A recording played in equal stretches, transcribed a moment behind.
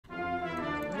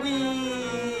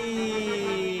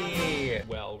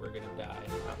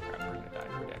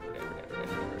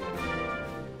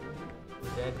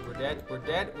dead. We're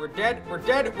dead. We're dead. We're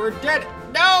dead. We're dead.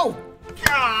 No!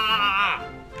 Ah!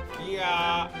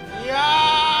 Yeah.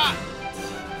 Yeah!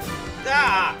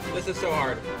 Ah! This is so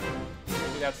hard.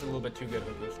 Maybe that's a little bit too good of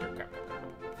a booster.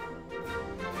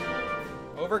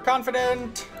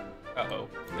 Overconfident! Uh-oh.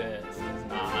 This is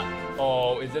not.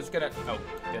 Oh, is this gonna... Oh,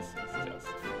 this is just...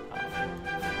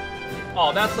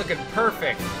 Oh, that's looking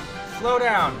perfect. Slow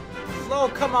down. Slow,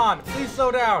 come on. Please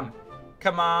slow down.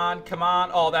 Come on, come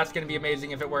on. Oh, that's gonna be amazing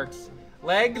if it works.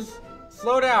 Legs,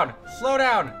 slow down. Slow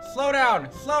down. Slow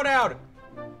down. Slow down.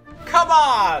 Come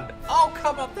on! Oh,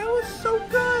 come on. That was so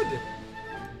good.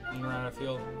 I'm gonna run out of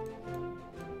fuel.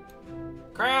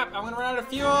 Crap, I'm gonna run out of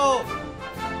fuel.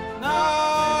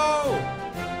 No!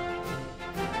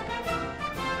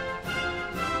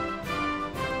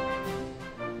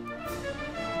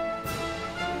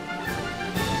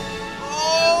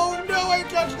 Oh, no, I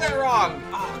touched that wrong.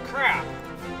 Oh, crap.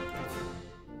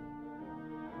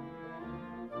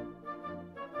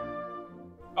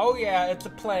 Oh, yeah, it's a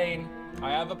plane.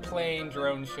 I have a plane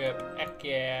drone ship. Heck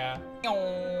yeah.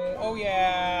 Oh,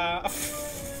 yeah.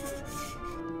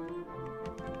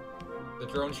 The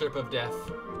drone ship of death.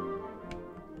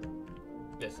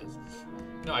 This is...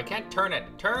 No, I can't turn it.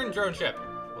 Turn, drone ship.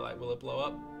 Will it blow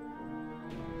up?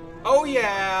 Oh,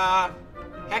 yeah.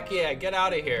 Heck yeah, get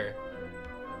out of here.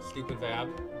 Stupid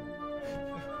Vab.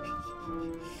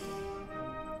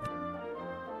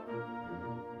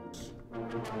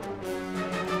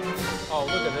 Oh,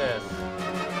 look at this.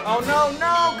 Oh, no,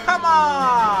 no, come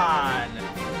on!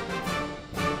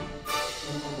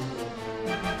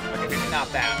 Okay, maybe not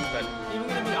that, but even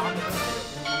gonna be on the...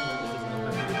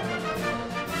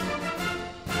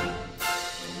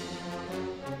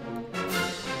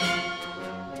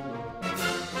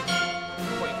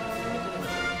 Wait.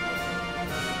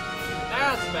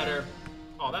 That's better.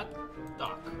 Oh, that...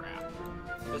 Oh, crap.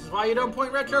 This is why you don't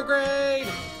point retrograde!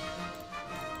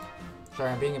 Sorry,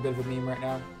 I'm being a bit of a meme right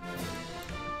now.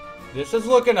 This is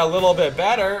looking a little bit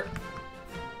better.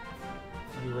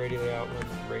 Maybe radial out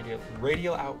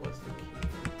was the key.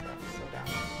 Slow down.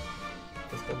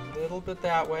 Just a little bit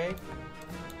that way.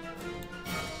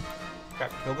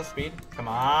 Crap, kill the speed. Come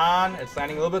on. It's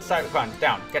landing a little bit side. Come on,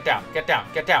 down. Get down. Get down.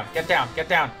 Get down. Get down. Get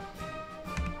down.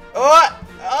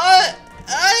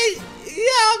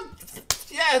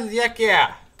 Yeah.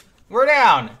 Yeah. We're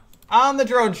down on the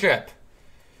drone ship.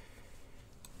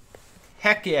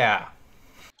 Heck yeah.